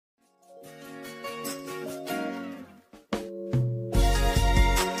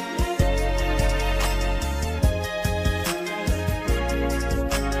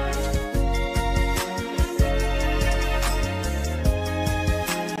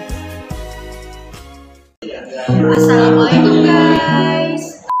Assalamualaikum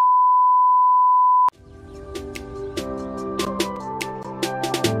guys.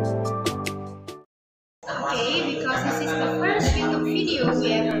 Okay, because this is the first YouTube video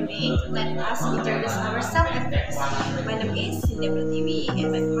we ever made, let us introduce ourselves at first. My name is Sintia Pertiwi and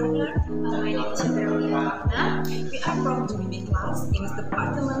my partner, my name is Syafira. We are from 2B class in the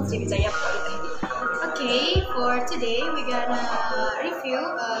department Sriwijaya Polytechnic. Okay, for today we're gonna review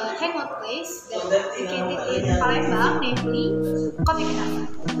a hangout place that located in Palembang, namely Kopi Kenangan.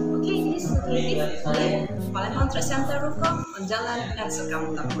 Okay, this is located in Palembang Trade Center Ruko on Jalan and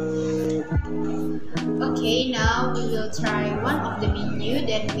Sukamto. Okay, now we will try one of the menu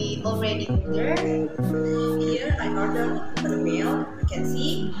that we already ordered. Here I ordered the meal. You can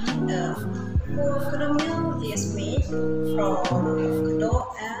see for the meal is made from avocado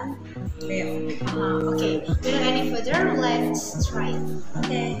and milk. Okay, without any further, let's try it.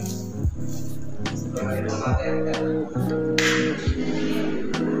 Okay.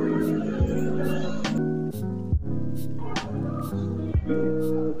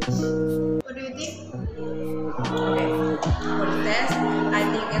 What do you think? Okay. For the test, I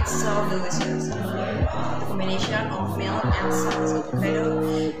think it's so delicious. The combination of milk and sauce avocado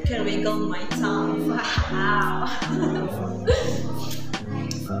can wiggle my tongue. Wow.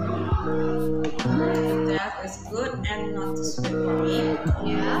 That is good and not too sweet for me.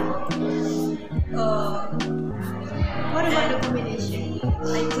 Yeah. What about the combination?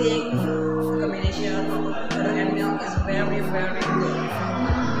 I think the combination of avocado and milk is very, very good.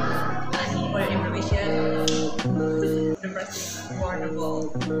 For your information, the price is affordable.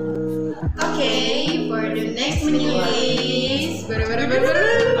 Okay, for the next menu is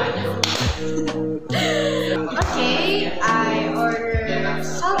okay, I ordered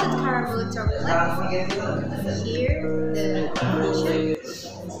salted caramel chocolate. Here the combination.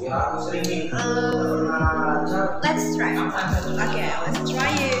 Let's try. Okay, let's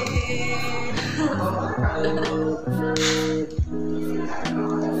try it.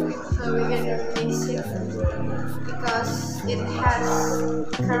 So we're gonna mix it because it has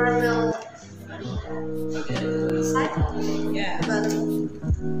caramel inside. Yeah. But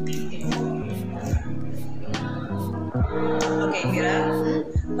Okay, Mira.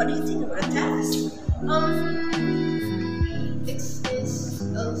 What do you think about the taste? it's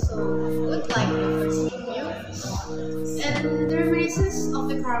also good like the first menu, and the reminiscence of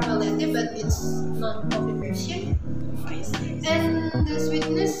the caramel latte, but it's not coffee version. And the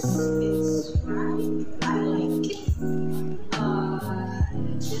sweetness is right. I like it.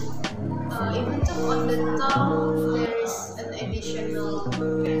 Even though on the top there is an additional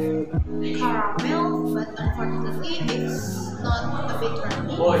caramel, but unfortunately it's not a bit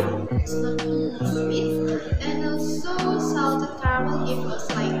runny. It's not too sweet, and also salted caramel gives a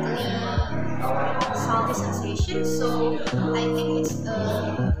slightly salty sensation. So I think it's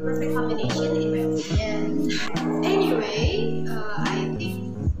a perfect combination in my opinion. Anyway, I think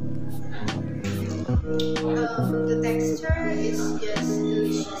the texture is just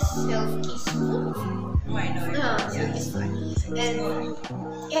delicious, silky smooth. Oh, I know it. Silky smooth, and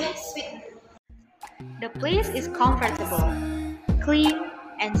yeah, sweet. The place is comfortable, clean,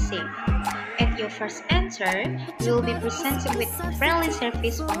 and safe. At your first enter, you will be presented with friendly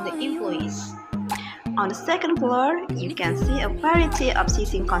service from the employees. On the second floor, you can see a variety of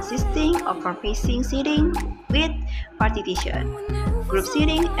seating consisting of facing seating with partition, group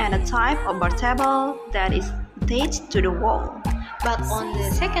seating, and a type of bar table that is attached to the wall. But on the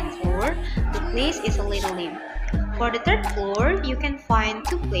second floor, the place is a little dim. For the third floor, you can find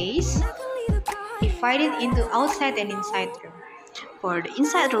two places divided into outside and inside room. For the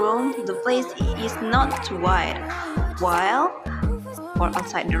inside room, the place is not too wide, while for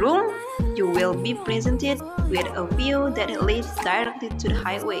outside the room, you will be presented with a view that leads directly to the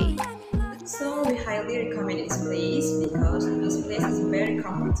highway. So we highly recommend this place because this place is very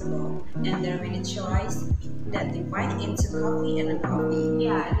comfortable and there are many choices that divide into coffee and non-coffee.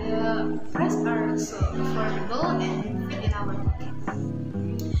 Yeah, the prices are also affordable and fit in our pocket.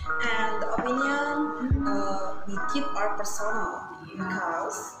 And the opinion, we keep our personal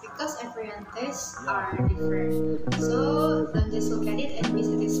because everyone's tastes are different. So don't just look at it and be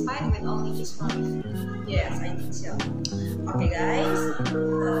satisfied with only this one. Yes, I think so. Okay guys,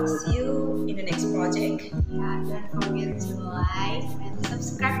 see you in the next project. Yeah, don't forget to like and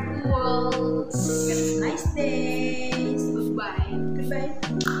subscribe to us. Have a nice day. Goodbye. Goodbye.